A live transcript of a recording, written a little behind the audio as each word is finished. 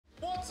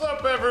What's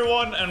up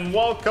everyone, and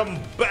welcome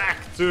back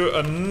to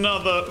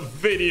another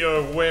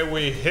video where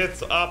we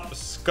hit up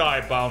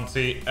Sky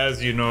Bounty.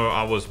 As you know,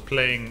 I was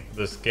playing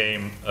this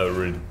game a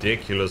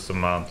ridiculous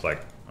amount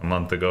like a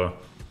month ago,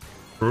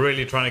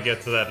 really trying to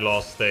get to that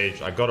last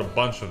stage. I got a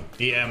bunch of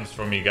DMs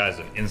from you guys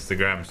on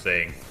Instagram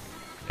saying,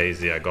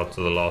 AyeZee, I got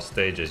to the last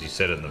stage as you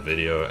said in the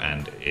video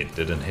and it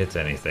didn't hit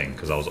anything,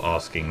 because I was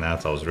asking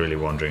that. I was really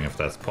wondering if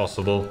that's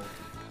possible.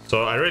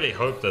 So I really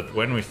hope that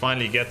when we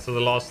finally get to the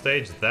last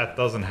stage, that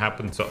doesn't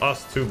happen to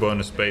us. 2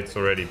 bonus baits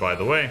already, by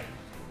the way.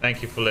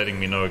 Thank you for letting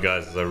me know,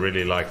 guys, as I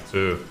really like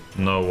to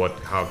know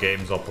how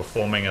games are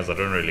performing, as I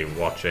don't really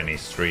watch any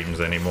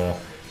streams anymore.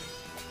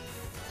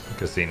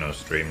 Casino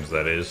streams,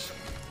 that is.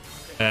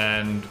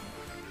 And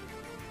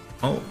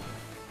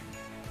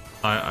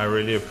I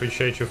really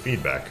appreciate your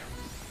feedback.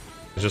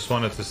 I just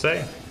wanted to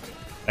say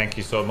thank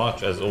you so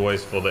much, as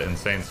always, for the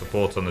insane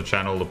support on the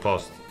channel the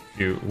past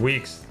few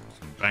weeks.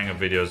 Banger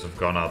videos have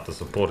gone out, the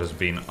support has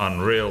been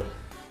unreal,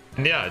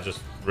 and yeah, I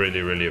just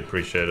really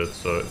appreciate it,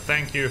 so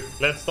thank you.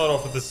 Let's start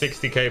off with the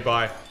 60k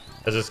buy,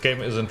 as this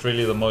game isn't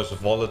really the most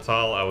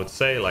volatile, I would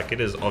say. Like, it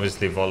is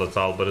obviously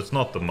volatile, but it's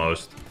not the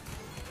most.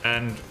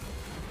 And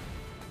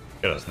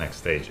get us next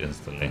stage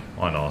instantly,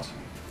 why not?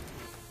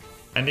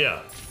 And yeah,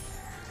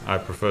 I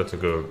prefer to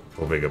go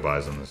for bigger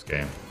buys in this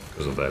game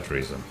because of that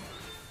reason.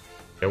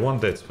 Yeah, 1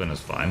 dead spin is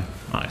fine.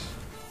 Nice.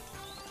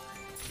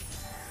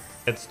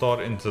 Head start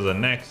into the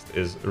next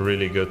is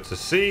really good to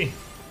see.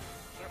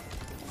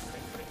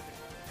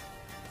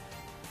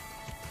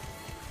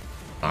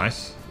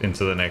 Nice.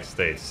 Into the next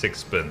stage. 6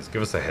 spins.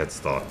 Give us a head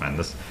start, man.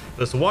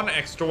 This one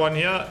extra one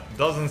here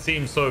doesn't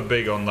seem so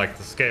big on like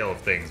the scale of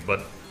things,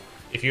 but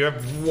if you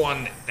have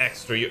 1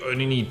 extra, you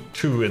only need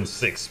 2 in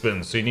 6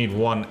 spins. So you need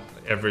 1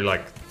 every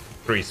like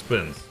 3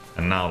 spins.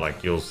 And now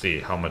like you'll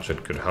see how much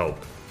it could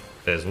help.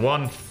 There's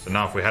 1. So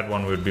now if we had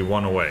 1, we would be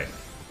 1 away.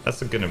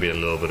 That's going to be a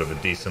little bit of a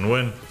decent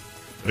win.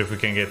 But if we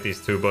can get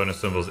these 2 bonus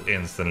symbols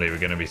instantly, we're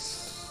going to be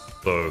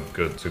so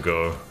good to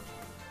go.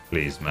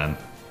 Please, man.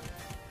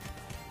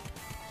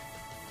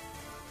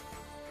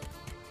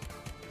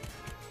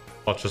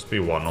 I'll just be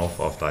 1 off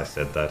after I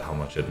said that, how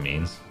much it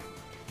means.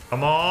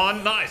 Come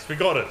on. Nice. We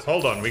got it.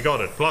 Hold on. We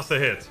got it. Plus a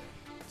hit.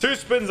 2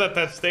 spins at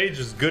that stage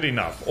is good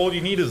enough. All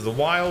you need is the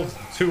wilds,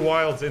 2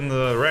 wilds in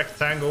the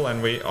rectangle,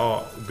 and we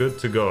are good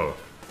to go.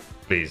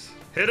 Please.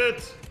 Hit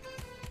it.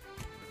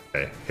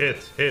 Okay, hit,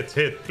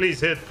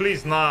 please hit,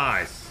 please,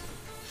 nice.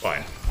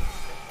 Fine.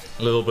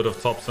 A little bit of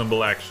top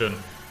symbol action,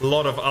 a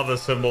lot of other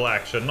symbol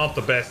action, not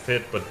the best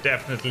hit, but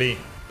definitely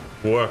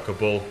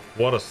workable.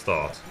 What a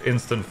start.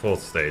 Instant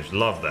 4th stage,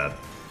 love that.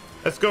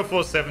 Let's go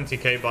for a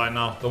 70k buy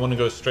now. Don't want to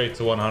go straight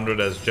to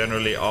 100, as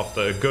generally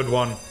after a good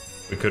one,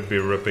 we could be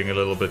ripping a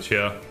little bit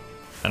here.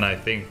 And I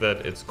think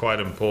that it's quite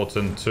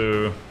important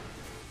to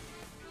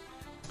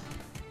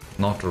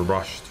not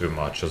rush too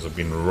much, as I've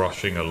been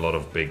rushing a lot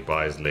of big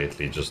buys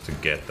lately just to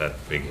get that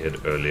big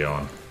hit early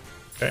on.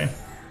 Okay.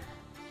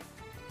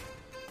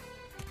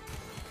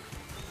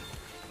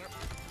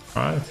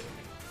 Alright.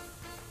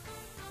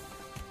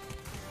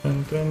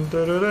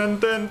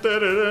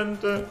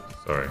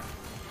 Sorry.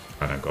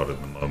 Kinda got it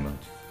in the moment.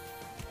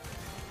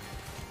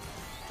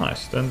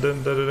 Nice.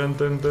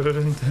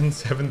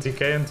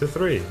 70k into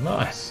 3.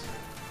 Nice.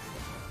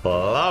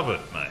 Love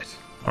it, mate.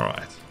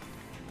 Alright.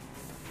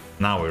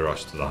 Now we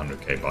rush to the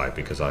 100k buy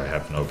because I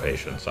have no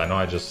patience. I know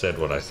I just said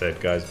what I said,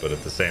 guys, but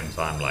at the same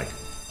time, like,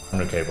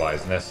 100k buy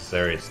is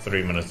necessary. It's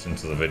 3 minutes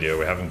into the video.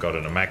 We haven't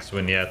gotten a max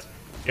win yet.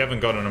 If you haven't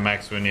gotten a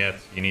max win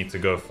yet, you need to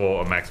go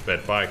for a max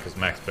bet buy, because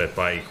max bet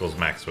buy equals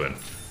max win.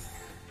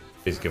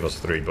 Please give us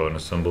 3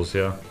 bonus symbols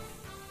here.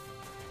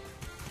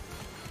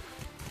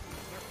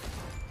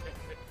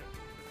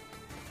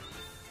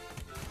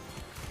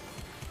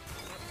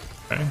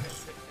 Okay.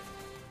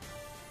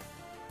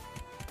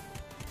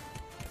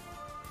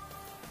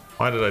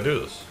 Why did I do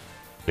this?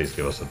 Please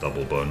give us a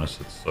double bonus,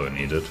 it's so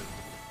needed.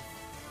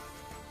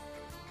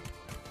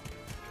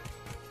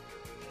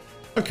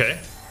 Okay.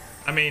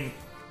 I mean,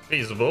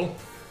 feasible.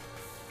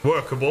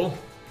 Workable.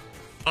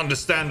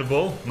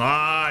 Understandable.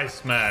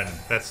 Nice, man.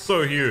 That's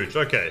so huge.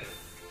 Okay.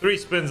 3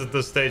 spins at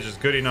this stage is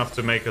good enough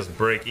to make us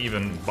break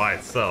even by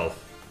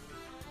itself.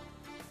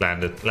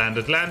 Land it, land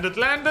it, land it,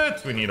 land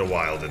it! We need a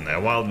wild in there.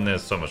 Wild in there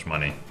is so much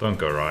money. Don't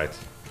go right.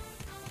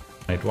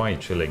 Mate, why are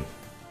you chilling?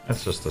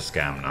 That's just a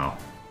scam now.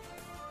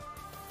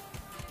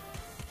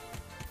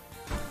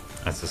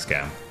 That's a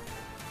scam.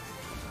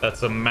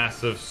 That's a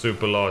massive,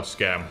 super large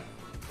scam.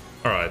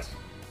 Alright.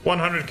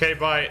 100k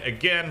buy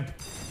again.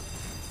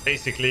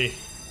 Basically,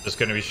 just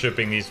going to be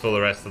shipping these for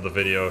the rest of the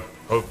video.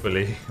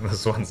 Hopefully,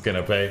 this one's going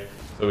to pay,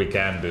 so we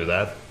can do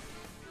that.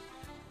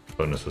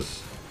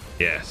 Bonuses.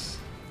 Yes.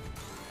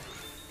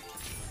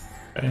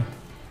 Okay.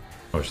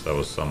 I wish that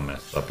was some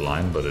messed up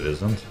line, but it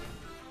isn't.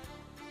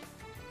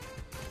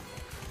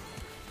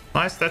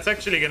 Nice, that's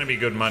actually going to be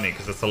good money,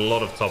 because it's a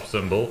lot of top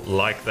symbol,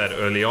 like that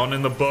early on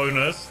in the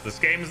bonus. This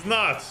game is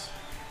nuts.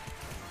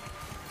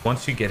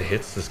 Once you get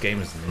hits, this game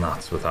is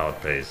nuts with how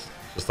it pays.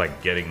 Just like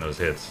getting those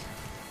hits.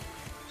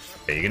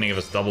 Okay, you're gonna give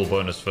us double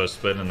bonus first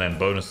spin and then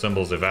bonus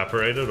symbols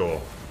evaporated,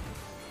 or?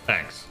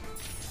 Thanks.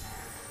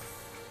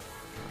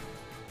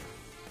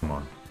 Come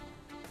on.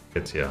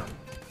 It's here.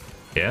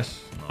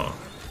 Yes? No.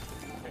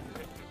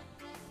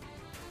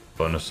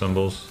 Bonus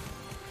symbols.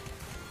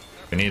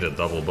 We need a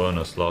double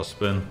bonus last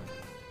spin.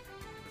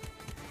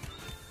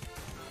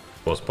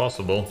 Was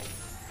possible.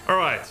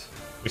 Alright.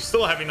 We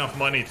still have enough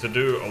money to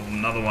do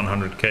another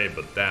 100k,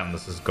 but damn,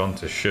 this has gone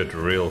to shit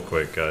real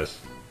quick, guys.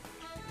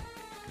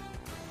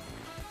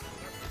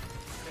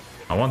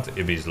 I want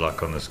Ibby's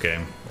luck on this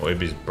game, or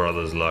Ibby's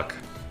brother's luck.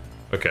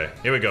 Okay,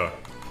 here we go.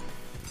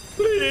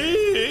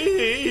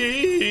 Please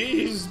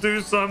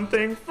do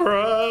something for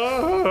us.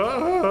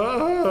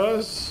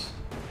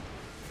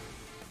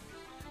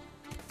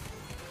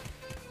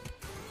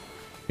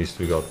 At least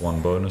we got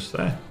one bonus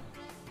there.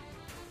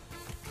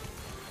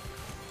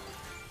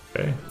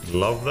 Okay,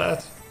 love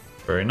that.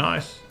 Very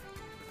nice.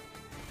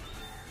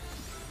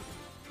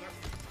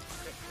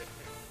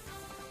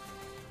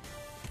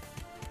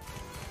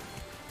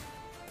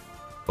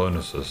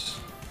 Bonuses.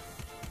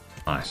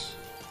 Nice.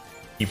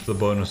 Keep the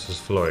bonuses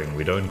flowing.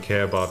 We don't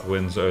care about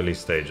wins early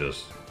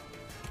stages.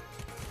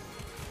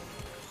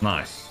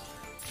 Nice.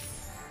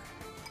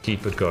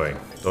 Keep it going.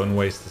 Don't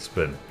waste the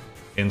spin.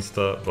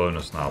 Insta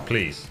bonus now,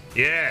 please.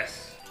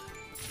 Yes!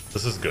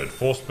 This is good.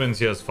 4 spins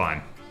here is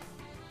fine.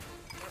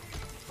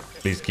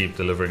 Please keep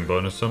delivering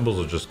bonus symbols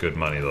or just good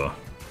money though.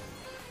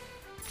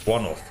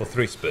 One off for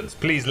 3 spins.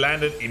 Please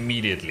land it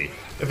immediately.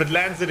 If it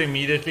lands it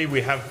immediately,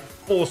 we have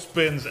 4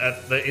 spins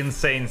at the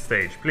insane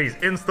stage. Please,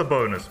 insta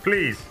bonus,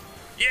 please.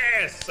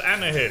 Yes!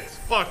 And a hit.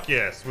 Fuck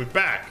yes, we're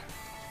back.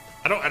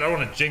 I don't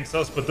want to jinx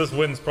us, but this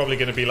win's probably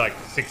going to be like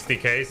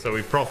 60k, so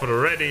we profit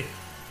already.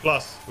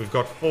 Plus, we've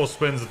got 4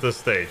 spins at this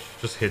stage.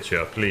 Just hit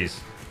here,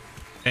 please.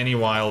 Any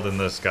wild in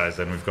this, guys,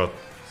 and we've got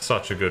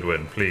such a good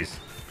win. Please.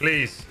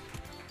 Please.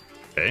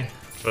 Okay.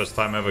 First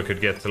time ever could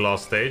get to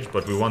last stage,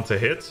 but we want to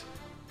hit.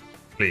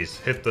 Please,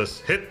 hit this.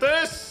 Hit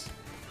this!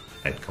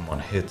 Hey, come on.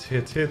 Hit,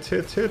 hit, hit,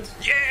 hit, hit.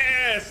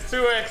 Yes!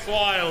 2x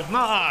wild.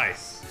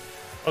 Nice!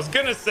 I was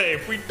gonna say,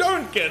 if we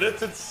don't get it,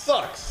 it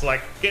sucks.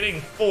 Like, getting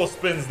 4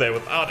 spins there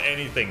without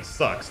anything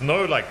sucks.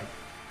 No, like...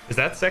 Is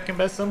that second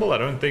best symbol? I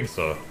don't think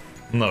so.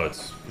 No,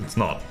 it's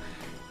not.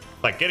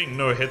 Like, getting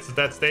no hits at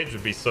that stage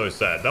would be so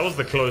sad. That was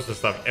the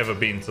closest I've ever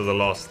been to the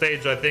last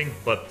stage, I think.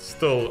 But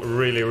still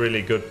really,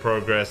 really good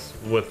progress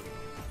with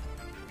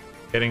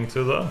getting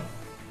to the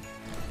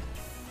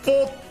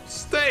 4th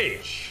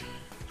stage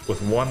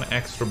with 1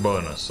 extra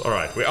bonus.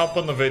 Alright, we're up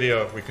on the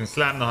video. We can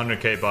slam the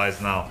 100k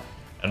buys now.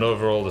 And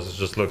overall, this is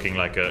just looking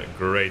like a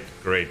great,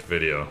 great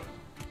video.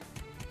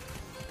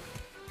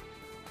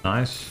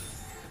 Nice.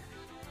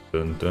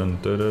 Dun dun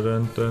dun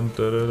dun dun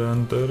dun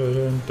dun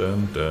dun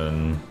dun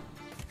dun.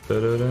 I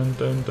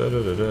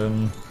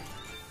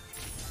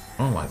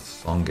don't know why the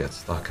song gets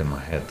stuck in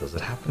my head. Does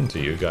it happen to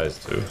you guys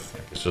too?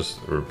 Like, it's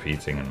just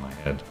repeating in my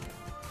head.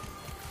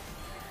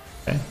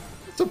 Okay.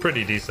 It's a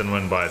pretty decent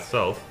win by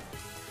itself.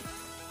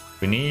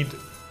 We need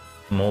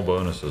more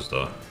bonuses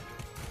though.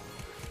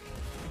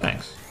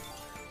 Thanks.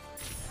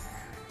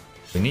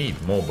 We need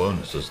more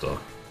bonuses though.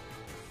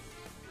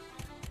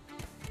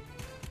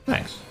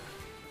 Thanks.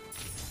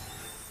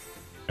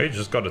 We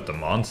just gotta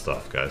demand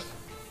stuff, guys.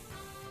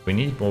 We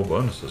need more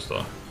bonuses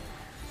though.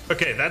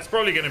 Okay, that's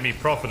probably gonna be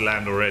profit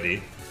land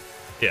already.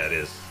 Yeah, it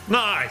is.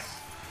 Nice!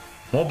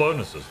 More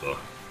bonuses though.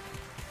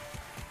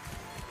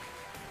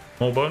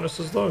 More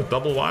bonuses though.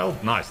 Double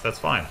wild? Nice, that's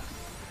fine.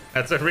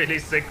 That's a really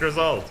sick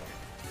result.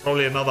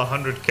 Probably another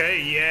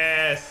 100k.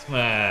 Yes,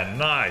 man.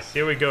 Nice.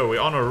 Here we go. We're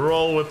on a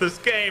roll with this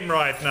game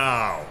right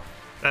now.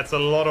 That's a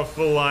lot of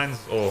full lines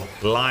or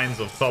lines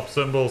of top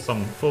symbols.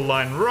 Some full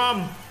line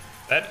rum.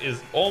 That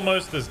is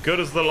almost as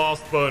good as the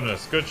last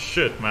bonus. Good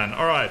shit, man.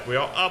 All right, we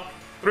are up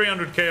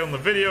 300k on the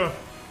video.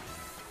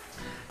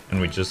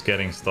 And we're just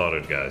getting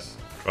started, guys.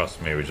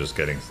 Trust me, we're just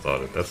getting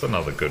started. That's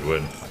another good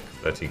win.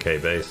 Like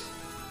 30k base.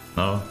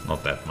 No,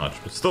 not that much,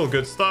 but still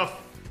good stuff.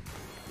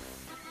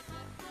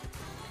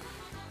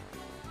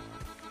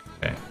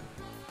 Okay.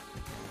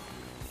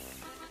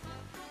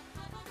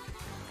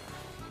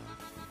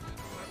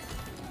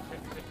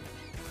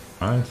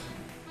 Alright.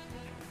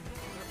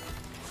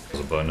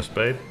 There's a bonus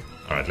bait.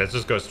 Alright, let's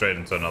just go straight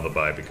into another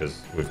buy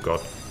because we've got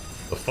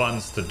the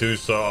funds to do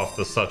so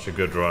after such a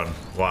good run.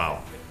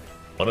 Wow.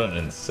 What an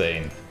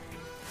insane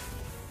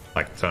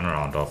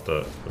turnaround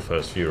after the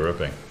first few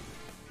ripping.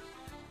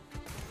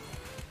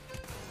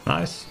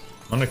 Nice.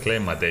 I'm gonna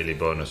claim my daily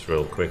bonus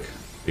real quick.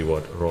 See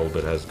what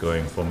Rollbit has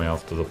going for me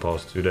after the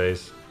past 2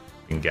 days.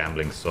 Been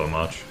gambling so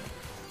much.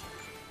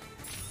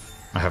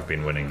 I have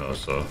been winning though,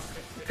 so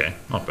okay,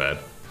 not bad.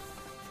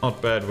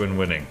 Not bad when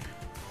winning.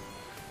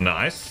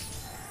 Nice.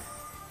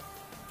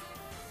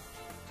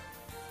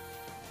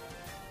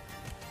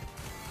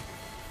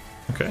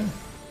 Okay.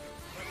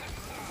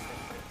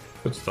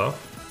 Good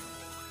stuff.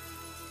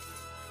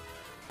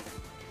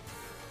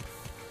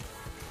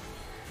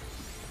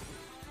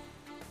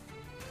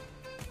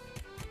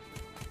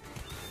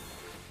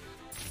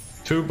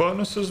 Two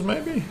bonuses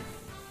maybe?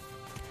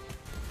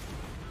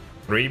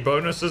 3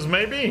 bonuses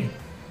maybe?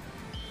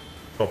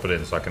 Drop it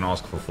in so I can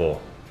ask for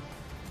 4.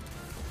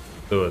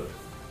 Do it.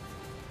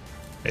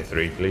 Okay,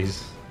 3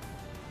 please.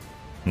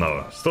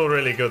 No, still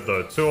really good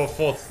though. 2 or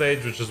 4th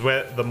stage, which is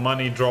where the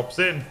money drops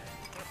in.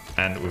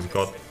 And we've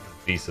got a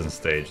decent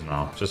stage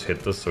now. Just hit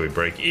this so we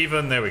break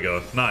even. There we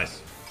go.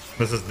 Nice.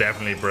 This is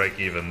definitely break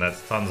even.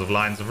 That's tons of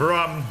lines of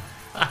rum.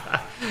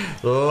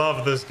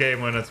 Love this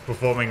game when it's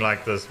performing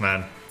like this,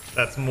 man.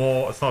 That's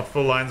more, it's not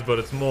full lines, but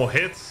it's more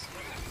hits.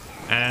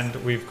 And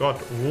we've got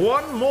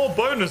 1 more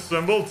bonus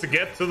symbol to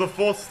get to the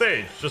 4th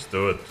stage. Just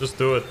do it. Just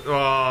do it.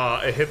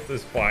 Ah, a hit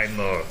is fine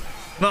though.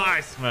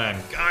 Nice,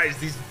 man. Guys,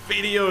 these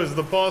videos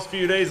the past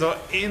few days are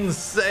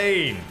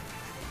insane.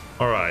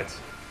 All right.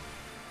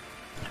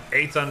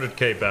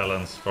 800k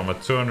balance from a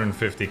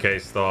 250k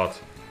start.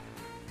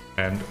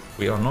 And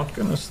we are not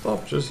going to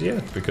stop just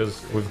yet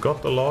because we've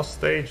got the last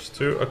stage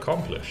to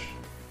accomplish.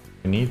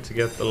 We need to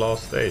get the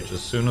last stage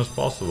as soon as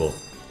possible.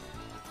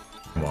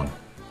 Come on.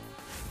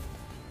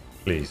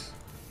 Please.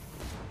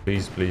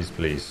 Please, please,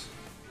 please.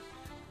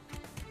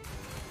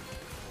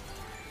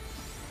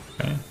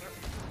 Okay.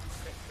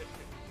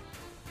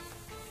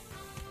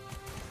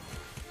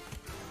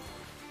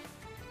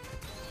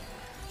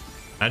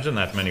 Imagine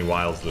that many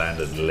wilds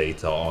landed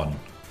later on.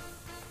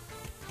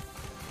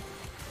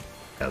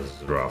 Yeah, this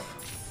is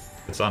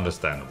rough. It's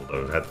understandable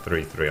though. We've had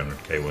 3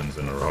 300k wins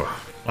in a row.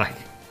 Like,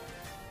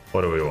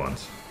 what do we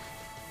want?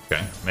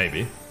 Okay,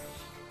 maybe.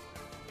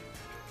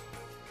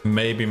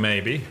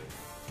 Maybe.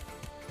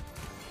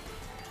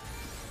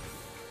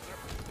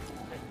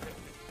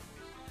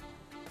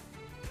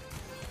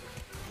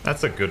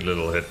 That's a good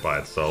little hit by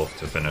itself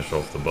to finish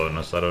off the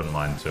bonus. I don't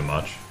mind too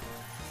much.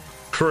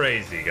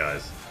 Crazy,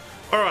 guys.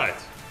 All right.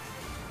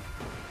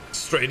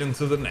 Straight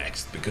into the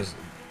next because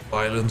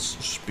violence,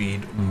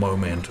 speed,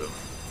 momentum.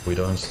 We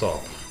don't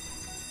stop.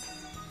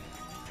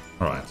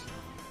 All right.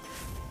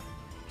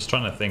 Just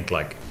trying to think,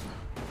 like,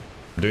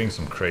 I'm doing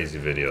some crazy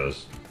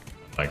videos.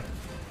 Like,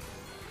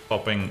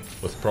 stopping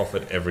with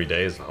profit every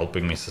day is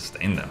helping me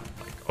sustain them.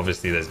 Like,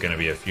 obviously, there's going to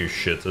be a few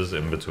shitters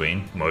in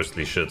between,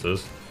 mostly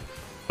shitters.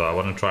 So I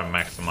want to try and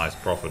maximize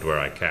profit where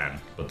I can.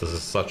 But this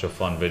is such a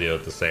fun video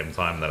at the same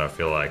time that I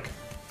feel like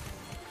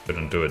I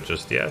couldn't do it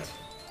just yet.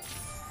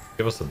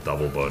 Give us a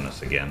double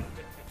bonus again.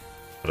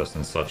 Put us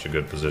in such a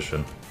good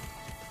position.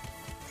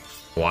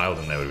 Wild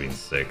and they would have been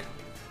sick.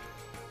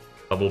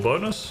 Double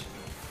bonus.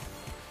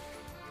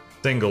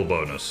 Single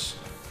bonus.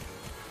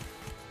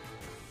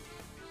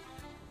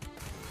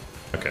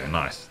 Okay,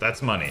 nice.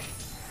 That's money.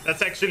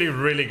 That's actually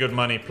really good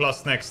money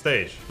plus next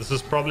stage. This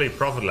is probably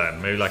profit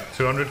land. Maybe like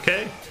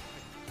 200k?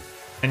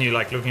 And you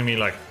like looking at me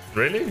like,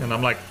 really? And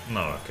I'm like,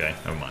 no, okay,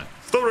 never mind.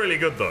 Still really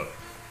good though.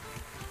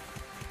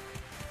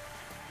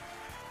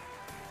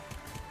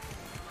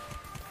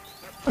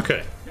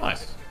 Okay,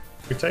 nice.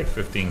 We take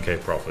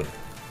 15k profit.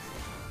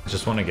 I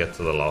just want to get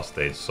to the last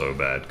stage so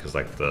bad because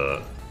like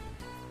the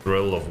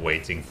thrill of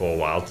waiting for a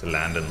while to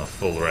land in the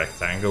full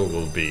rectangle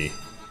will be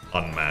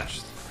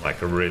unmatched.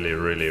 Like a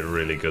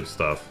really good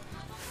stuff.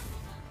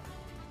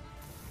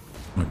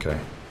 Okay,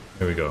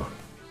 here we go.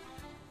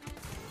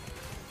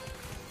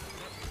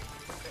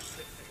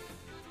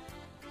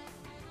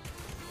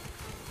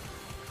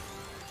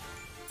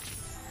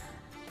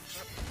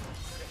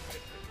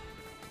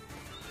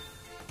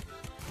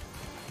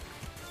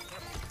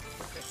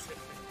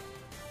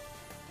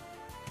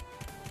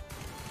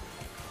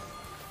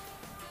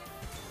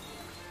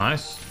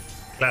 Nice.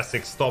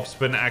 Classic stop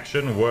spin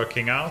action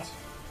working out.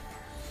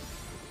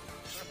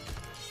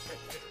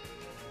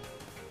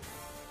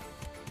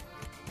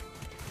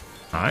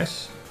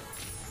 Nice.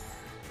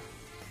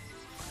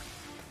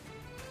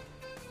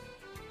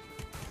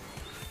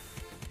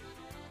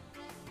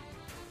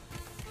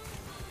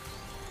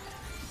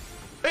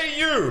 Hey,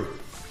 you!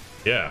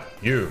 Yeah,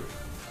 you.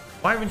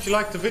 Why haven't you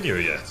liked the video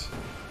yet?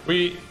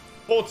 We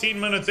 14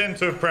 minutes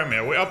into a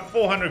premiere. We're up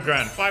 400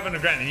 grand, 500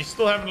 grand, and you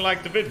still haven't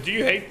liked the video. Do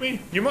you hate me?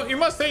 You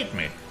must hate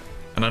me.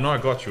 And I know I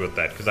got you with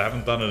that because I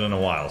haven't done it in a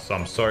while. So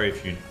I'm sorry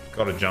if you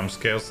got a jump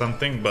scare or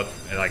something, but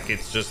like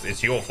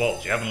it's your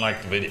fault. You haven't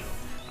liked the video.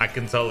 I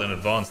can tell in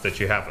advance that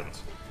you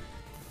haven't.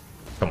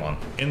 Come on.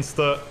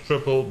 Insta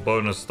triple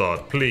bonus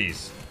start,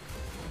 please.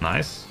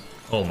 Nice.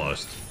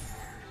 Almost.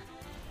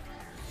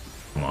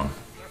 Come on.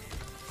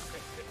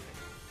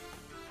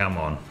 Come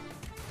on.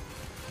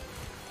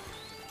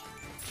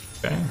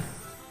 Okay.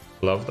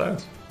 Love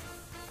that.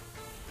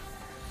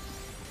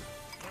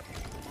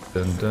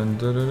 Dun dun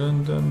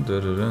dun dun dun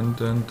dun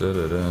dun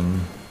dun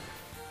dun.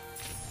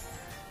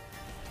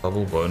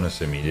 Double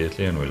bonus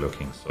immediately and we're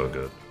looking so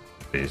good.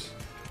 Please.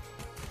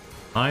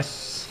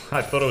 Nice.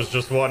 I thought it was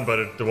just one, but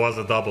it was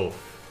a double.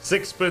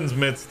 6 spins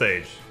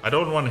mid-stage. I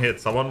don't want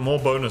hits. I want more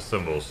bonus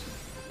symbols.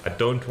 I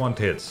don't want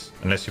hits.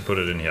 Unless you put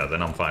it in here,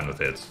 then I'm fine with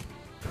hits.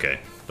 Okay.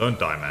 Don't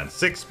die, man.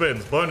 6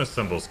 spins, bonus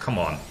symbols. Come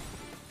on.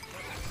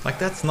 Like,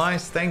 that's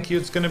nice. Thank you.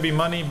 It's going to be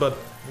money, but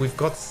we've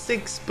got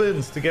 6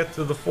 spins to get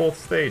to the 4th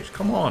stage.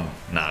 Come on.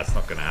 Nah, it's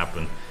not going to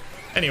happen.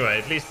 Anyway,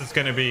 at least it's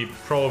going to be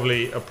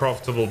probably a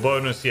profitable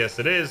bonus. Yes,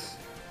 it is.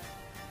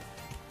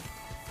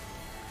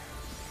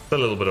 a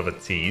little bit of a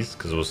tease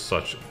because it was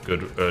such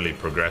good early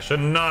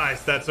progression.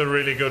 Nice, that's a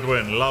really good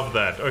win. Love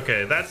that.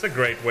 Okay, that's a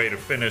great way to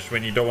finish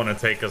when you don't want to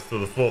take us to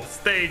the 4th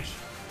stage.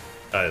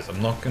 Guys,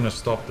 I'm not going to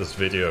stop this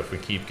video if we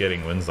keep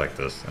getting wins like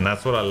this. And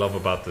that's what I love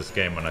about this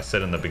game. When I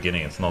said in the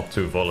beginning, it's not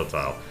too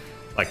volatile.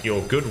 Like,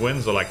 your good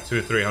wins are like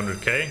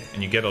 200-300k,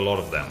 and you get a lot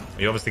of them.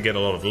 You obviously get a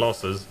lot of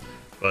losses,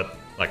 but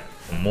like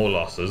more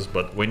losses.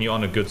 But when you're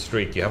on a good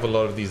streak, you have a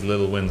lot of these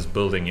little wins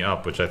building you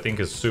up, which I think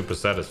is super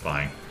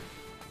satisfying.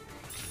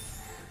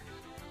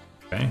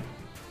 Okay.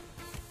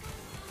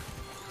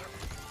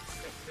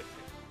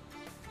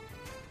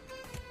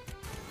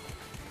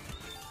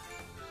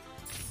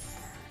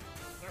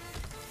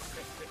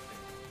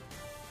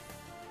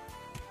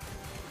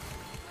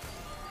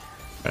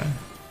 Okay.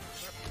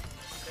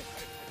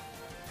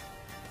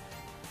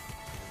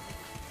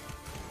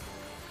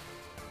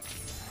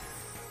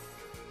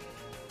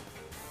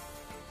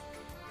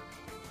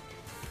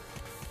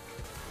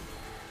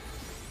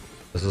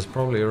 This is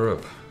probably a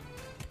rip.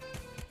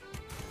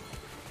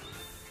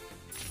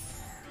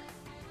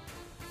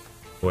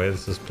 The way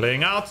this is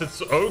playing out,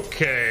 it's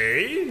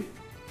okay.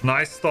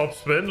 Nice stop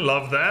spin,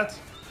 love that.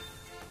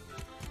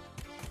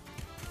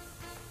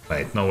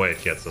 Wait, no way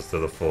it gets us to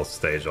the 4th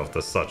stage after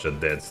such a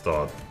dead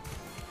start.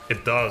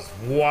 It does,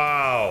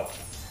 wow.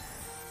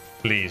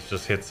 Please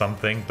just hit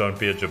something, don't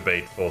be a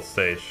debate 4th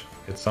stage.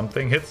 Hit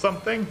something, hit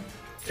something.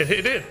 It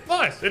hit,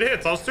 nice, it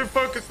hits. I was too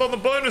focused on the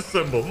bonus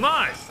symbol,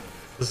 nice.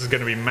 This is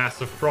going to be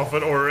massive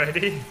profit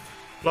already.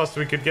 Plus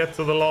we could get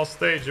to the last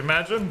stage,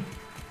 imagine.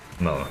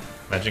 No,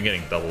 imagine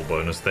getting double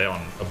bonus there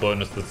on a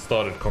bonus that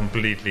started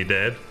completely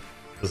dead.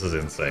 This is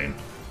insane.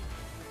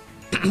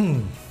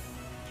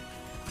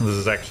 This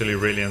is actually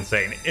really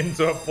insane.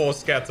 Into a 4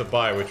 scatter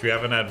buy, which we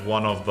haven't had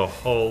one of the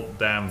whole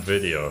damn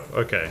video.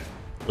 Okay,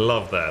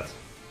 love that.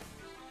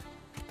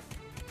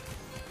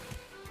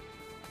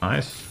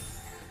 Nice.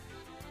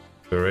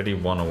 We already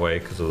won away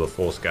because of the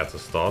 4 scatter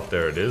start.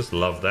 There it is.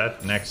 Love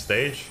that. Next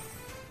stage.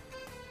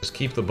 Just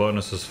keep the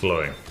bonuses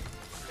flowing.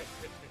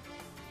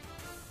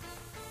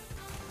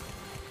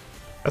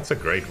 That's a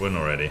great win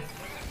already.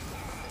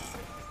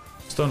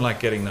 Just don't like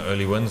getting the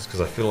early wins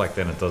because I feel like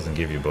then it doesn't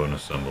give you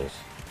bonus symbols.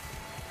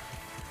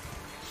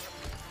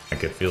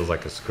 Like it feels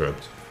like a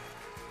script.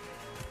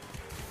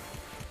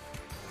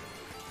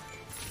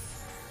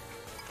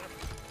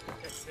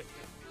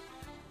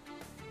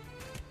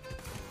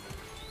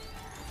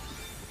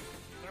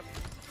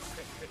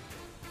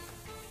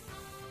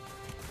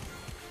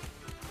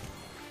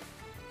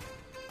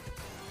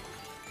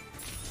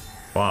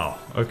 Wow,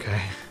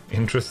 okay,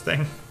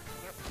 interesting.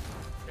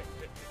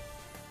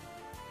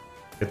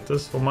 Hit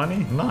this for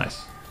money?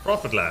 Nice.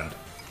 Profit land.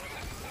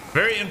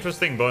 Very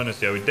interesting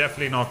bonus here. We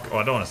definitely not, oh,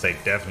 I don't want to say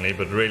definitely,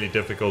 but really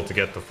difficult to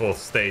get the 4th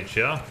stage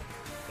here.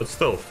 But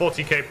still,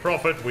 40k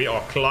profit. We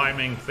are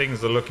climbing.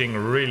 Things are looking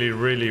really,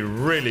 really,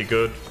 really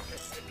good.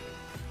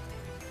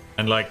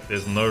 And like,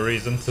 there's no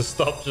reason to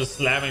stop just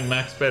slamming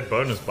max bet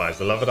bonus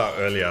buys. I love it how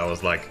earlier I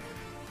was like,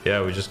 yeah,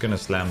 we're just gonna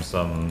slam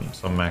some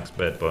max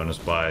bet bonus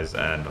buys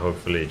and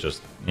hopefully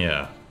just,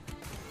 yeah,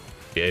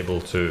 be able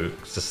to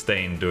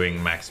sustain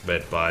doing max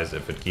bet buys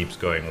if it keeps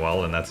going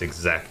well, and that's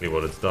exactly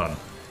what it's done.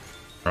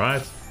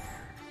 Right?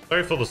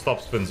 Sorry for the stop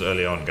spins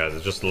early on, guys. I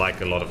just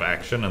like a lot of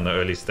action, and the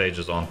early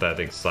stages aren't that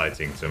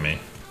exciting to me.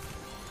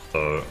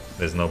 So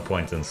there's no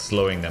point in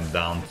slowing them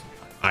down,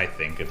 I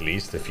think, at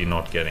least, if you're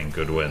not getting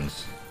good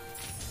wins.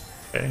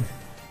 Okay,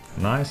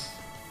 nice.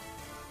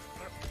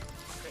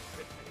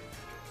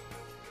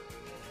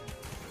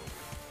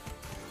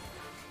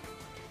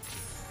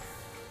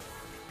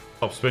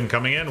 Top spin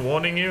coming in,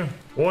 warning you,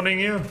 warning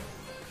you.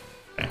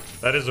 Okay,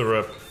 that is a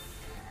rip.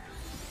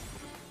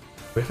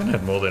 We haven't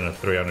had more than a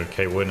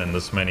 300k win in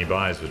this many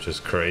buys, which is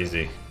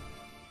crazy.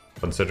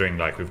 Considering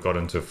like we've got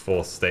into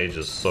 4th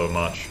stages so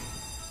much.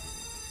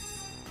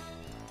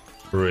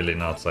 Really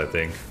nuts, I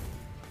think.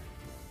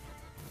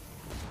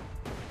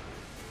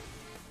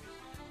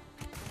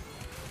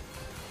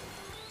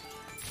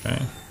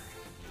 Okay.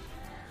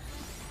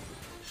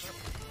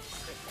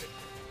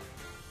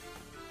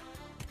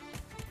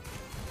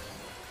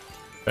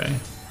 Okay.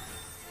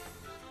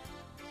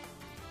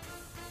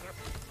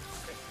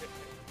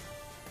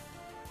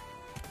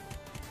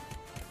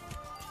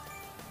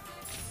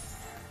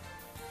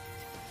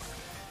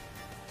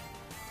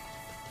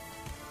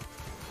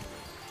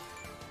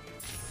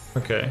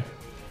 Okay.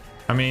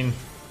 I mean,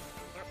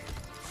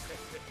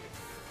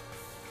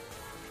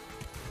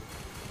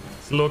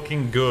 it's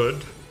looking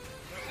good.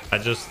 I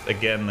just,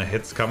 again, the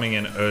hits coming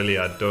in early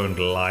I don't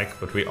like,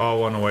 but we are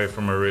one away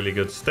from a really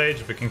good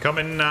stage. If we can come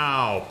in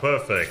now,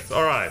 perfect.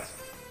 All right.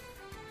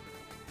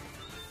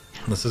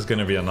 This is going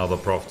to be another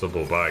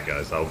profitable buy,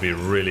 guys. I'll be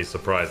really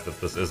surprised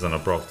if this isn't a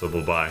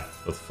profitable buy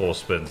with 4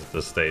 spins at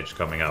this stage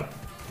coming up.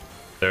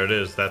 There it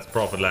is. That's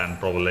profit land,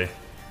 probably.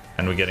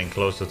 And we're getting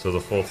closer to the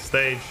 4th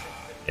stage.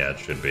 Yeah, it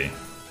should be.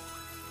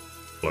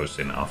 Close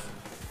enough.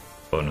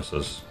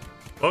 Bonuses.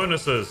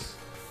 Bonuses!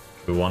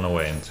 We won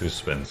away in 2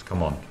 spins.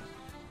 Come on.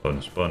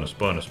 Bonus, bonus,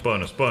 bonus,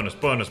 bonus, bonus,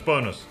 bonus,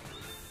 bonus.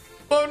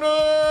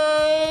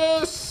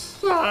 Bonus!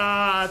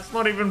 Ah, it's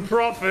not even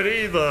profit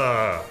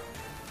either.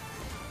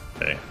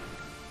 Okay.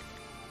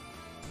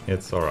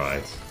 It's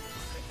alright.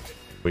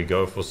 We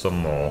go for some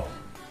more.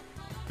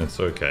 It's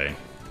okay.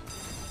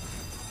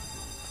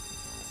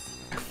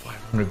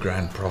 500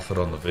 grand profit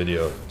on the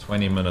video.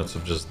 20 minutes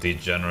of just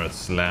degenerate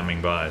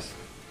slamming buys.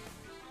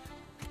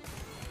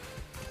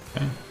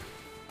 Okay.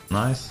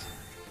 Nice.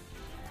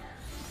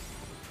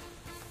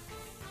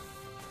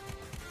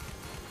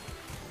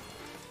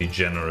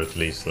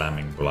 Degenerately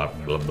slamming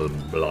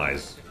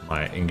buys.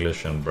 My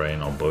English and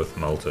brain are both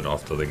melted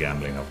after the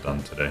gambling I've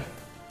done today.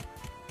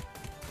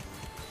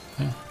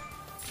 Okay.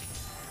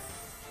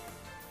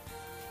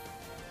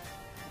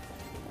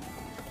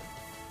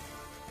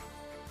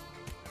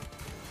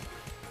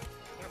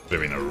 Could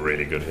have been a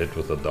really good hit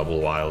with a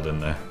double wild in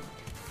there.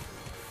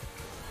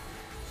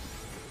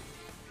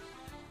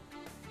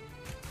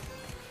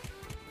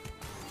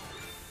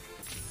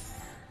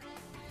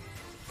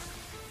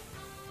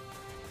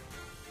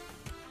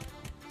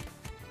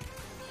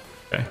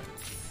 Okay.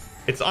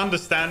 It's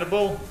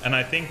understandable, and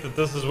I think that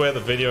this is where the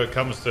video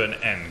comes to an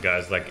end,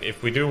 guys. Like,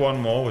 if we do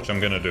one more, which I'm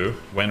gonna do,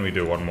 when we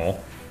do one more,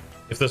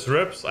 if this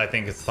rips, I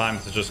think it's time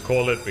to just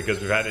call it,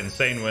 because we've had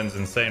insane wins,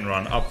 insane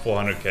run, up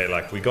 400k.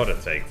 Like, we gotta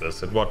take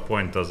this. At what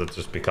point does it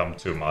just become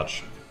too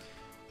much?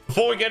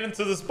 Before we get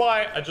into this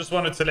buy, I just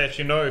wanted to let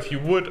you know, if you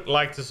would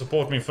like to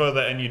support me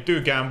further and you do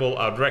gamble,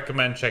 I'd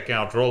recommend checking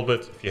out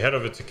Rollbit. If you head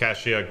over to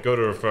Cashier, go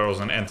to referrals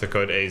and enter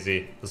code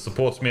AyeZee. This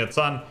supports me a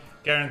ton.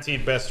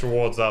 Guaranteed best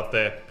rewards out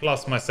there,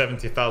 plus my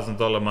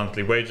 $70,000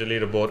 monthly wager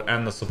leaderboard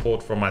and the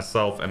support from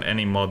myself and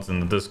any mods in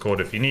the Discord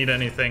if you need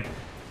anything.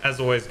 As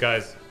always,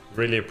 guys,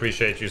 really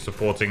appreciate you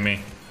supporting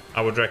me.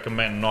 I would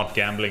recommend not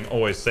gambling,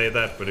 always say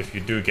that, but if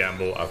you do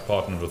gamble, I've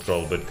partnered with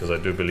Rollbit because I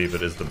do believe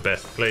it is the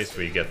best place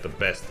where you get the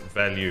best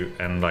value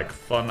and like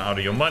fun out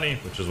of your money,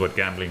 which is what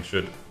gambling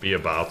should be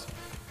about.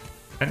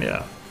 And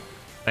yeah,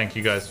 thank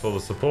you guys for the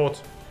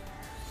support,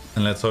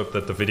 and let's hope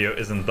that the video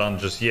isn't done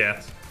just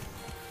yet.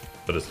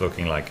 But it's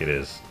looking like it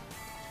is.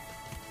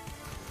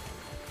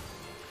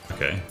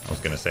 Okay, I was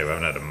gonna say we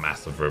haven't had a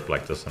massive rip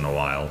like this in a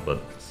while, but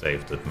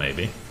saved it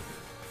maybe.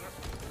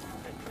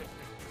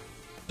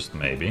 Just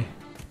maybe.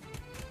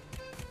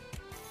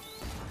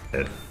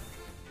 Dead.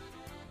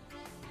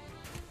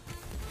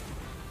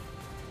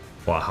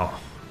 Wow.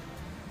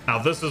 Now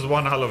this is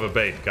one hell of a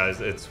bait,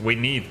 guys. We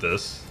need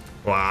this.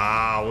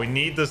 Wow, we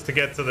need this to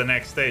get to the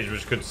next stage,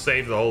 which could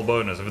save the whole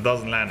bonus. If it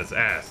doesn't land, it's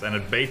ass. And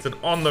it baited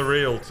on the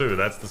reel too.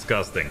 That's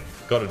disgusting.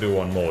 Gotta do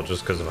one more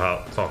just because of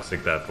how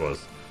toxic that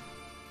was.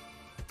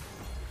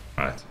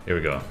 Alright, here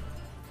we go.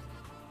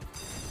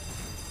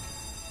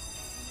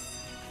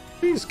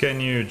 Please, can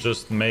you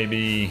just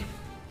maybe,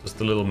 just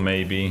a little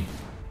maybe,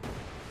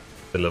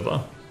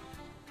 deliver?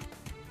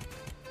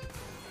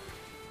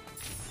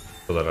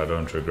 So that I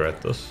don't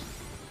regret this.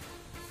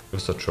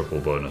 Give us a triple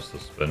bonus to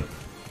spin.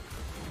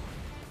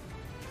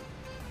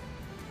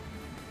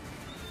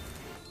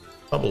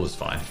 Double is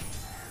fine.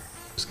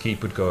 Just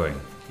keep it going.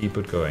 Keep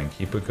it going.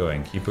 Keep it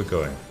going. Keep it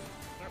going.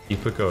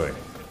 Keep it going.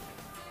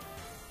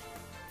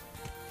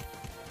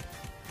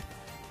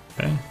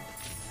 Okay.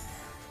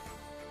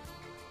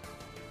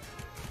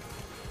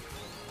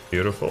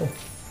 Beautiful.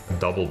 A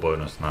double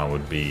bonus now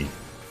would be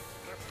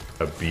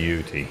a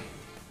beauty.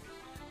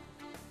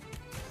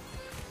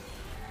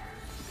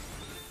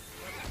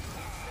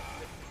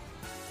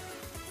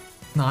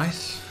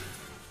 Nice.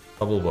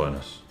 Double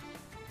bonus.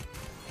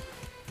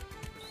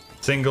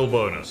 Single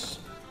bonus.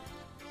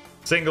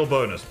 Single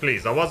bonus,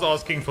 please. I was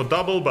asking for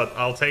double, but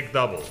I'll take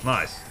double.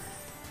 Nice.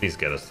 Please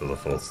get us to the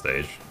fourth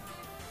stage.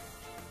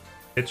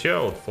 Hit here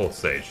or fourth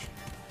stage?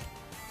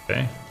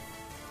 Okay.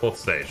 Fourth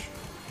stage.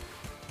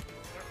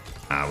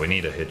 Ah, we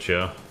need a hit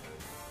here.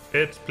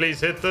 Hit, please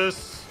hit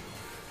this.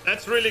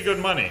 That's really good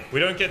money.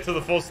 We don't get to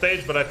the fourth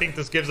stage, but I think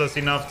this gives us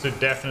enough to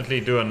definitely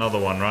do another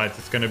one, right?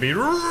 It's going to be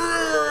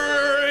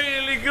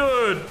really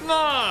good.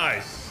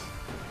 Nice.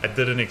 I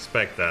didn't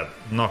expect that.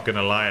 Not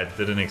gonna lie, I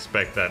didn't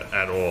expect that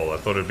at all. I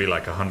thought it'd be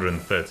like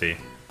 130.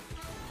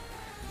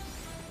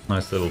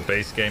 Nice little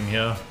base game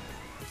here.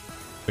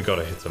 We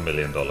gotta hit $1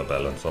 million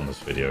balance on this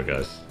video,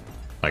 guys.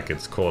 Like,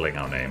 it's calling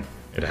our name.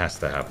 It has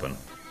to happen.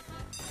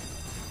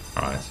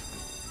 Alright.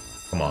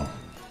 Come on.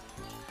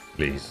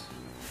 Please.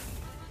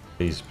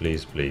 Please,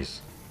 please,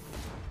 please.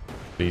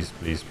 Please,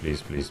 please,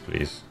 please, please,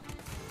 please.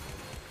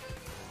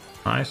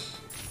 Nice.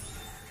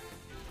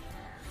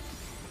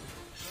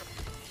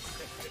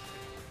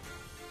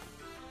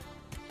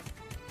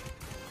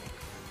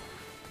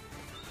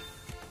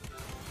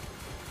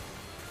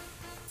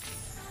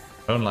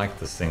 I don't like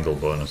the single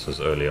bonuses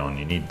early on.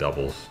 You need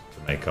doubles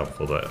to make up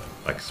for the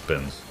like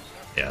spins.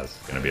 Yeah, it's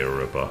gonna be a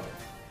ripper.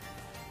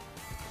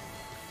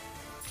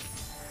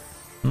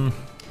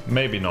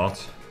 Maybe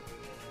not.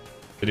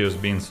 Video's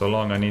been so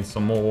long, I need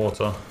some more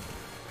water.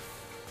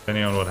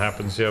 Depending on what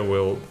happens here,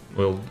 we'll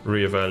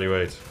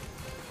reevaluate.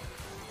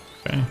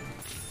 Okay.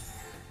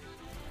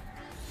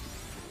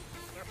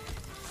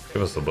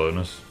 Give us the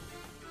bonus.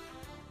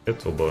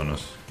 Hit or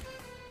bonus?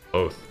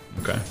 Both.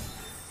 Okay.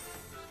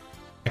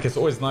 I Like, it's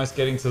always nice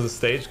getting to the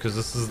stage, because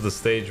this is the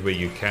stage where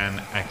you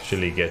can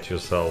actually get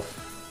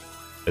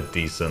yourself a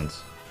decent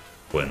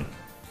win.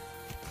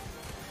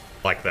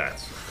 Like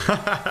that.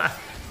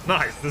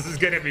 Nice. This is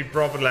going to be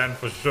profit land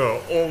for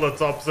sure. All the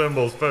top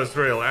symbols, first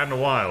reel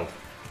and wild.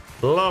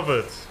 Love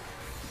it.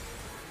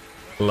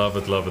 Love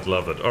it, love it,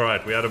 love it. All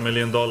right, we had $1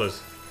 million.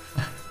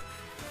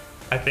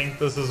 I think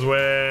this is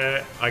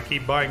where I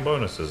keep buying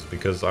bonuses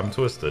because I'm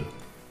twisted.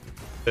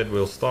 Said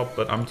we'll stop,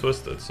 but I'm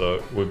twisted.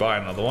 So we buy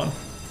another one.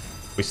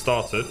 We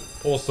start it,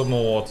 pour some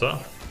more water,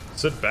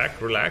 sit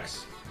back,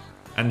 relax,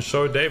 and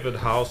show David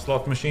how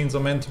slot machines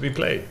are meant to be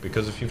played.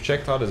 Because if you've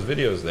checked out his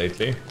videos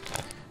lately,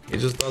 he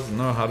just doesn't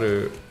know how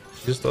to.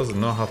 He just doesn't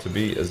know how to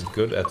be as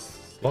good at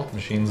slot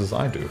machines as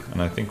I do,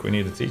 and I think we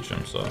need to teach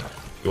him. So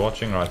if you're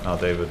watching right now,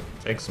 David,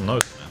 take some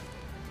notes, man.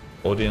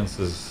 Audience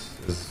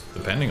is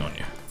depending on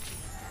you.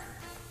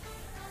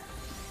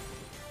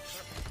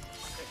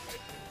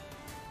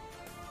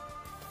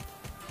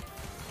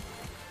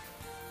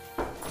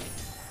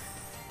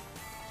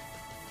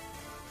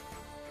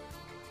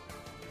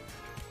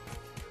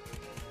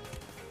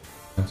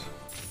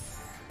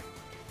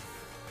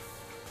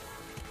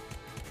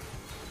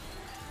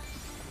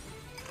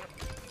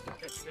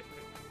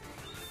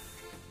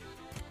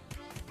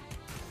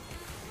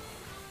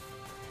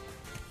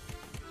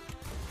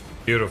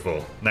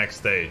 Beautiful. Next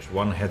stage.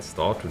 One head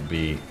start would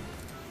be...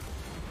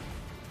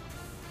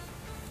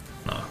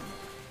 No.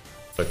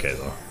 It's okay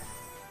though.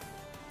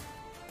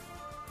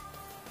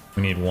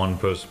 We need one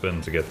per spin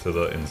to get to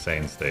the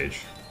insane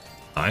stage.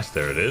 Nice,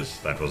 there it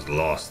is. That was the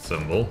last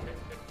symbol.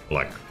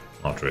 Like,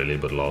 not really,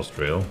 but last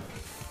reel.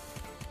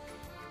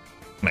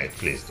 Mate,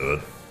 please do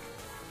it.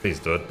 Please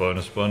do it.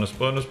 Bonus, bonus,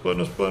 bonus,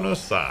 bonus,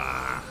 bonus.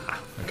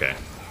 Ah, okay.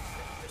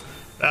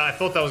 I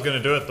thought that was going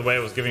to do it the way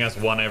it was giving us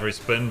one every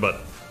spin, but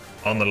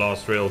on the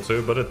last reel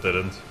too, but it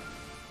didn't.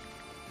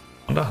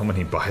 I wonder how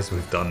many buys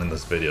we've done in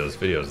this video. This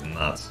video is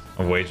nuts.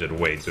 I wagered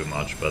way too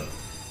much, but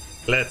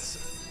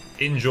let's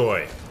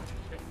enjoy.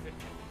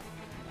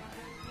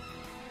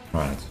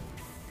 Right.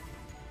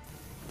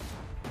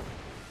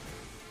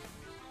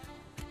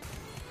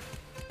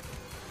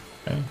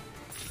 Okay.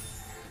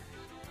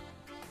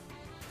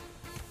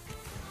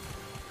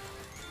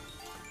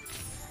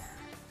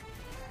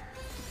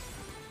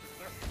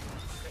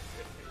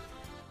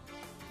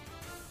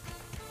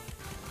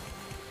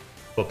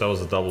 Thought that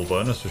was a double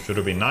bonus, which should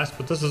have been nice,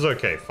 but this is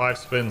okay. 5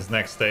 spins,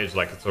 next stage,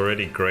 like it's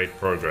already great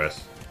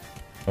progress.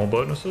 More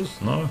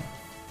bonuses? No?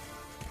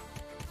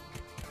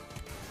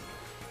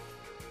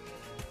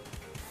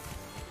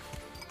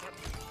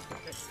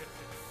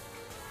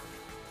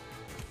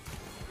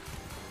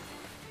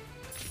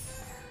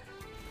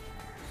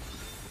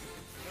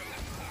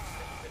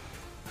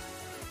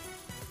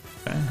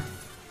 Okay.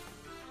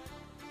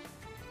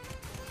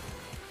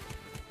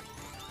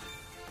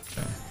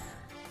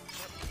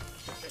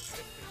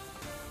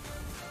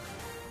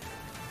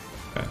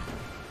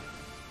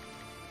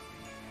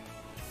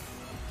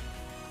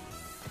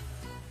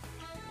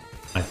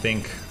 I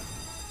think,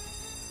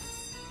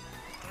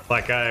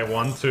 like, I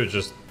want to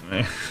just...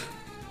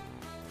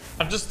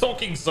 I'm just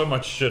talking so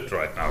much shit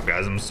right now,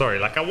 guys. I'm sorry.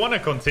 Like, I want to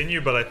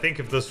continue, but I think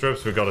if this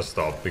rips, we gotta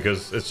stop.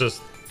 Because it's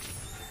just...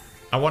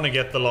 I want to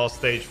get the last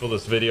stage for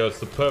this video. It's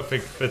the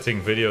perfect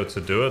fitting video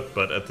to do it.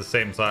 But at the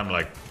same time,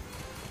 like...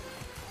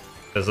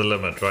 there's a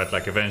limit, right?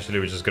 Like, eventually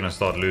we're just gonna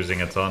start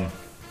losing a ton.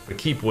 If we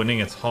keep winning,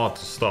 it's hard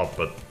to stop.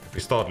 But if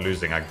we start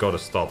losing, I gotta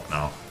stop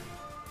now.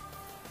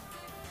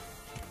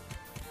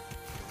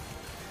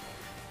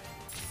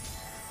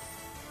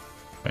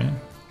 Okay.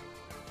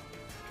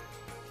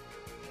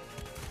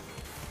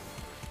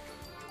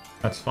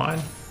 That's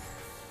fine.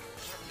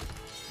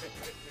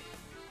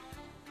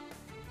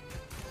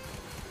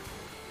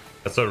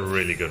 That's a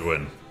really good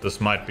win.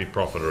 This might be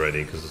profit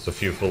already because it's a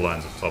few full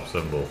lines of top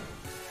symbol.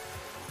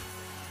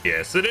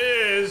 Yes, it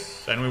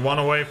is. And we won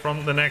away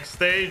from the next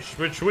stage,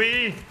 which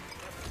we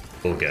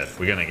will get.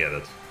 We're gonna get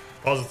it.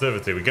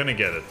 Positivity. We're gonna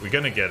get it. We're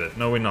gonna get it.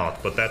 No, we're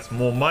not. But that's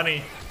more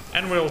money.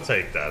 And we'll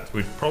take that.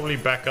 We'd probably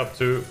back up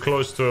to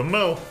close to $1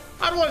 mil.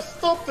 How do I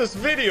stop this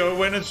video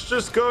when it's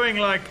just going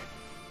like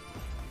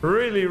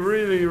really,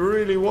 really,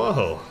 really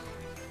well?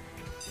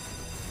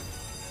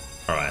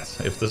 Alright,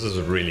 if this is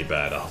really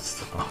bad, I'll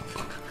stop.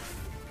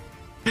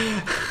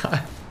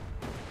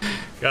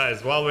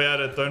 Guys, while we're at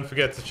it, don't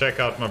forget to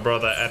check out my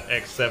brother at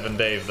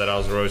X7Dave that I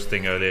was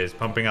roasting earlier. He's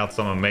pumping out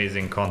some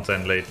amazing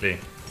content lately.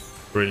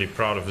 Really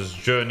proud of his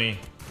journey.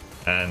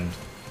 And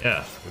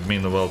yeah, it would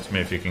mean the world to me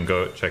if you can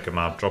go check him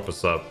out, drop a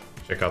sub,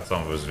 check out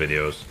some of his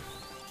videos.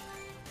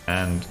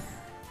 And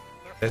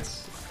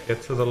let's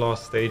get to the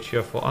last stage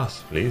here for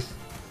us, please.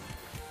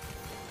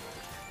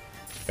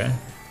 Okay.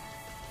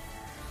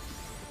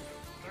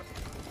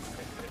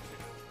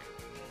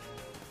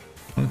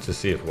 I wanted to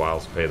see if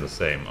wilds pay the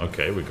same.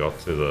 Okay, we got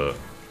to the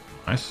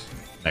nice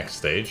next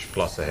stage,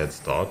 plus a head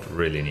start,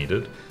 really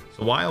needed.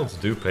 So wilds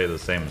do pay the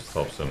same as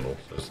top symbol,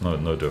 so it's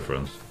no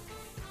difference.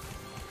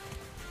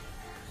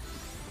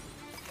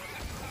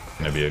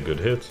 Gonna be a good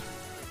hit.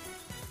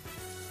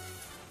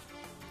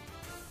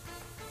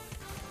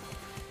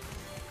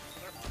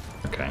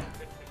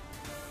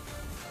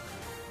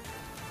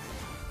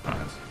 All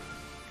right.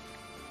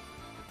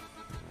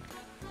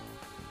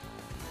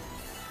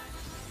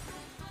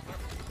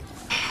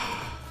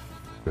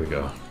 Here we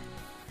go.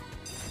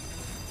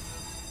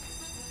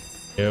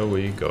 Here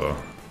we go.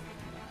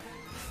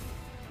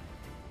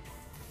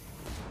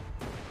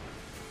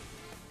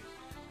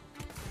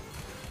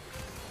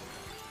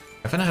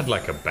 I haven't had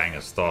like a banger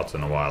start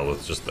in a while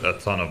with just a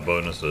ton of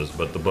bonuses,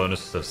 but the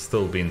bonuses have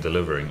still been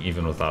delivering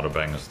even without a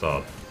banger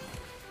start.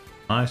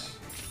 Nice.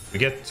 We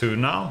get 2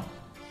 now.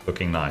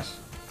 Looking nice.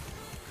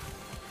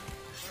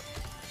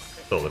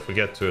 Still, if we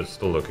get 2, it's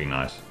still looking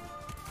nice.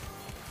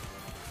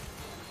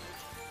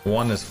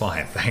 1 is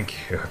fine,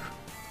 thank you.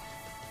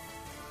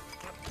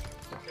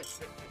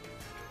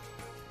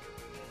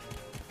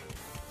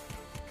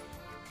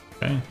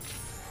 Okay.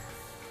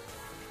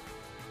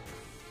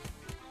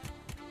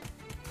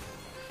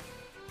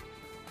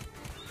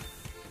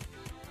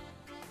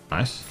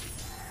 Nice.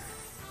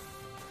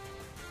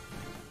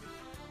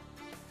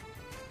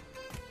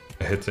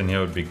 A hit in here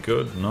would be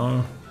good.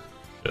 No.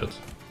 Shit.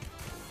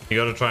 You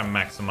gotta try and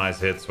maximize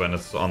hits when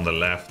it's on the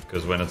left,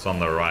 because when it's on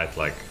the right,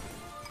 like,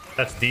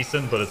 that's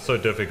decent, but it's so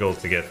difficult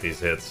to get these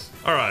hits.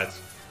 Alright.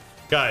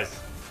 Guys,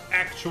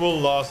 actual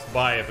last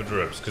buy if it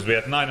rips, because we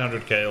had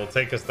 900k. It'll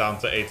take us down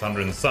to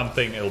 800 and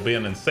something. It'll be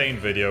an insane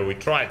video. We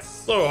tried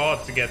so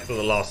hard to get to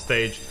the last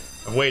stage.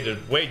 I've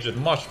wagered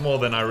much more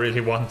than I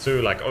really want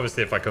to. Like,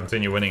 obviously, if I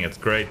continue winning, it's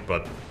great,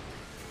 but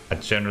I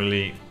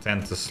generally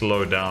tend to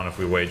slow down if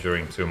we're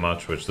wagering too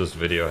much, which this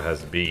video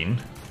has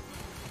been.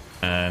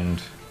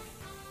 And...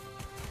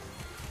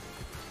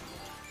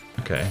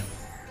 okay.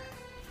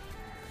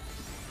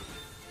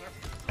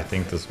 I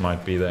think this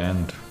might be the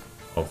end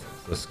of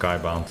the Sky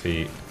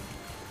Bounty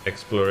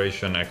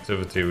exploration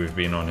activity we've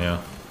been on here.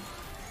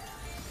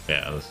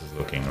 Yeah, this is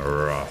looking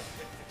rough.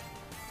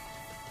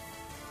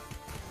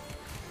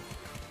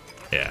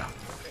 Yeah.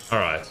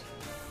 Alright.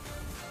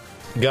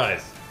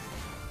 Guys,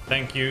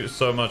 thank you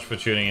so much for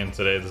tuning in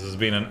today. This has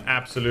been an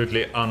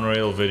absolutely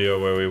unreal video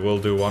where we will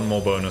do one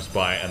more bonus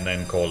buy and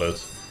then call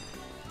it.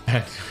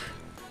 And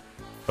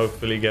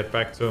hopefully get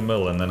back to $1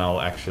 million, and then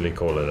I'll actually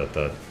call it at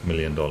the $1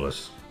 million.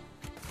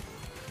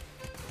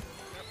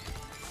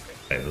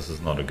 Hey, this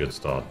is not a good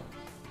start.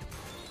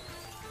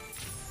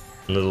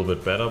 A little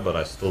bit better, but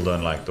I still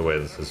don't like the way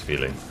this is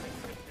feeling.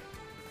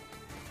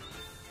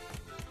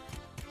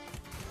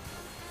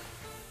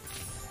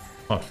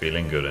 Not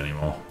feeling good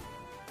anymore.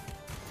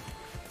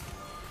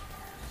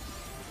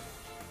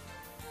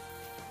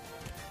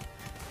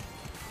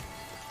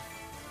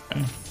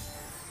 Okay.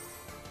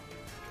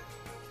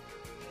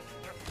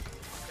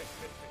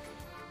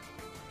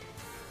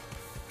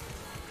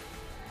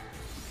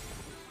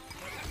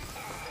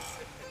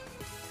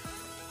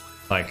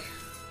 Like,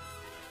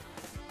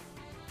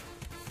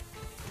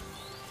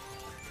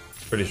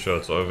 pretty sure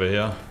it's over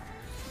here.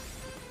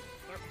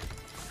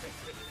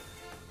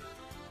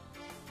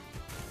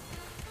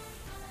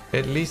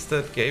 At least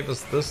that gave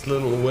us this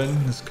little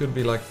win. This could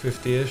be like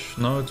 50-ish.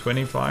 No,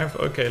 25.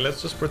 Okay,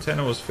 let's just pretend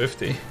it was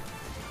 50.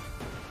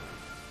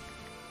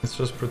 Let's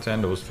just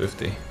pretend it was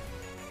 50.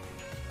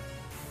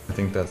 I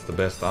think that's the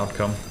best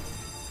outcome.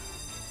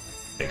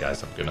 Hey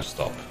guys, I'm gonna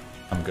stop.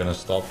 I'm gonna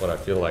stop, but I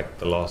feel like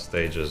the last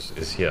stage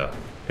is here.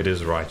 It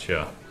is right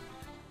here.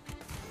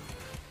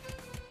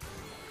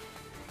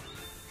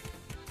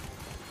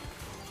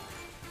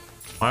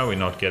 Why are we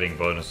not getting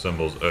bonus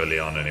symbols early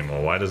on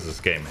anymore? Why does this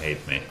game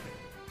hate me?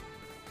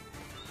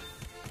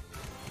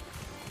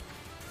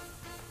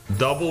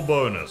 Double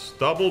bonus,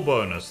 double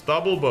bonus,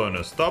 double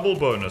bonus, double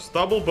bonus,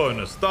 double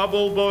bonus,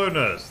 double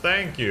bonus.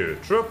 Thank you.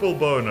 Triple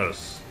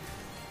bonus.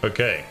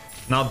 Okay.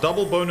 Now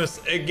double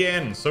bonus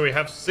again. So we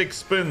have 6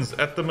 spins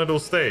at the middle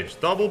stage.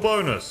 Double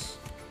bonus.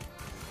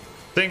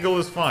 Single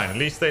is fine. At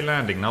least they're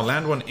landing. Now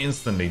land one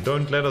instantly.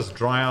 Don't let us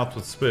dry out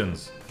with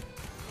spins.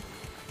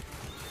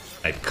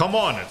 Hey, come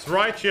on. It's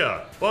right here.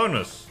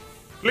 Bonus.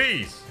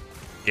 Please.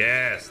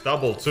 Yes.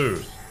 Double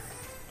twos.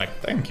 Like,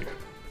 thank you.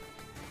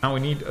 Now we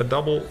need a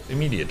double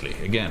immediately,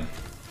 again.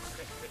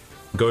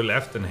 Go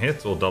left and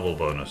hit or double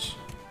bonus?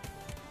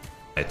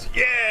 Hit.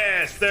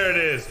 Yes, there it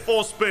is.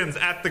 4 spins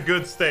at the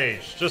good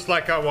stage, just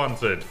like I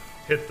wanted.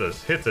 Hit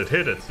this, hit it,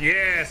 hit it.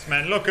 Yes,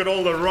 man, look at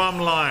all the rum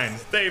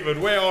lines. David,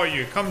 where are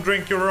you? Come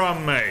drink your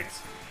rum, mate.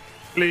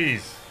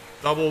 Please,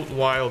 double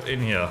wild in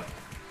here.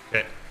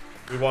 Okay,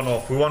 we won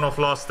off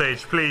last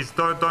stage. Please,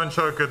 don't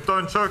choke it,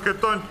 don't choke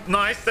it, don't.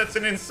 Nice, that's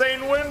an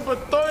insane win,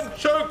 but don't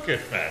choke it,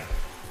 man.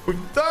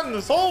 We've done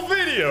this whole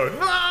video.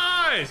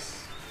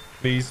 Nice.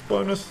 Please,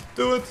 bonus.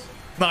 Do it.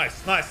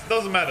 Nice, nice. It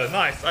doesn't matter.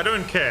 Nice. I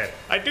don't care.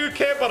 I do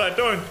care, but I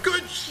don't.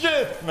 Good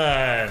shit,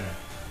 man.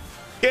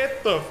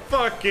 Get the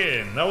fuck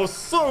in. That was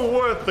so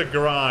worth the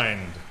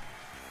grind.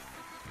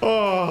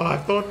 Oh, I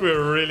thought we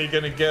were really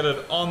going to get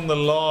it on the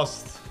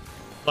last,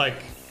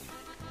 like,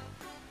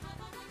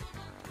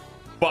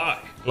 buy.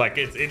 Like,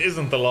 it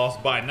isn't the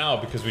last buy now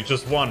because we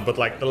just won, but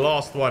like the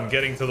last one,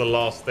 getting to the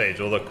last stage,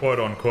 or the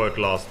quote-unquote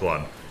last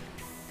one.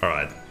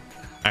 Alright,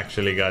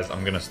 actually guys,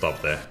 I'm gonna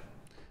stop there.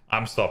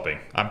 I'm stopping.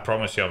 I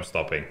promise you I'm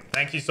stopping.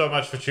 Thank you so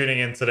much for tuning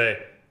in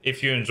today.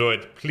 If you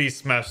enjoyed, please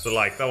smash the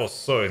like. That was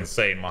so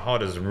insane. My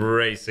heart is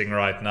racing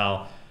right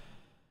now.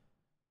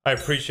 I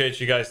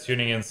appreciate you guys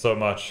tuning in so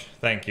much.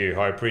 Thank you.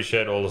 I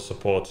appreciate all the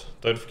support.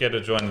 Don't forget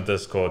to join the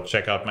Discord.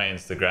 Check out my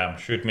Instagram.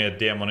 Shoot me a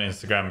DM on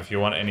Instagram if you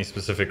want any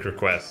specific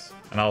requests.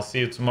 And I'll see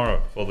you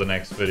tomorrow for the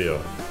next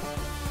video.